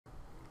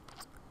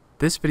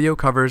This video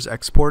covers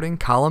exporting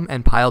column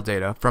and pile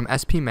data from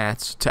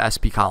spMats to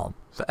spColumn.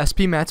 The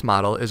spMats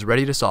model is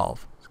ready to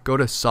solve. Go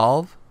to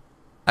Solve,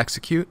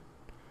 Execute,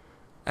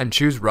 and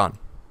choose Run.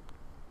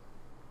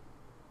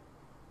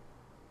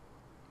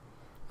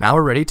 Now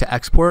we're ready to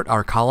export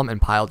our column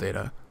and pile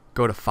data.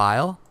 Go to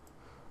File,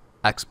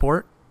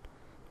 Export,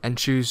 and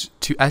choose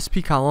to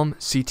spColumn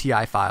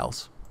CTI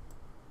files.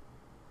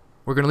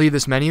 We're going to leave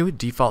this menu with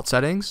default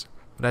settings,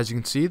 but as you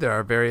can see there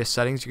are various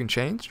settings you can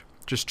change.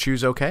 Just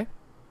choose OK.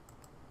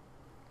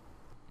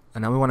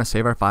 And now we want to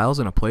save our files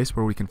in a place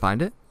where we can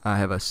find it. I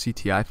have a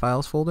CTI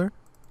files folder,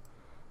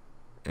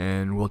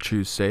 and we'll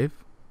choose Save.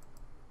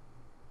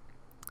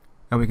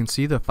 And we can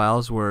see the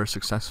files were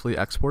successfully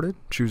exported.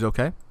 Choose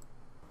OK.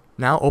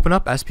 Now open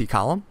up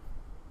spColumn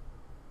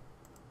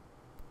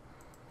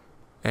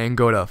and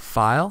go to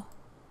File,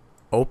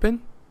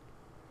 Open,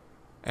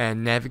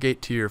 and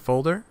navigate to your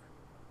folder.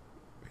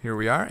 Here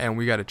we are, and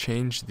we got to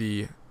change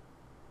the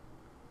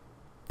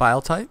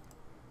file type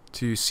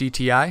to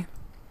CTI.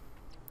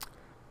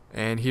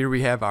 And here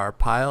we have our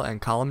pile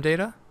and column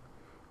data,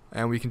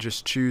 and we can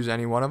just choose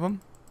any one of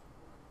them.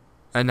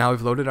 And now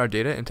we've loaded our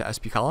data into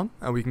spColumn,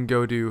 and we can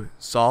go to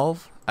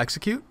Solve,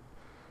 Execute,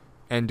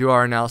 and do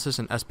our analysis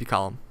in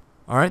spColumn.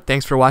 Alright,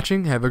 thanks for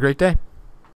watching. Have a great day.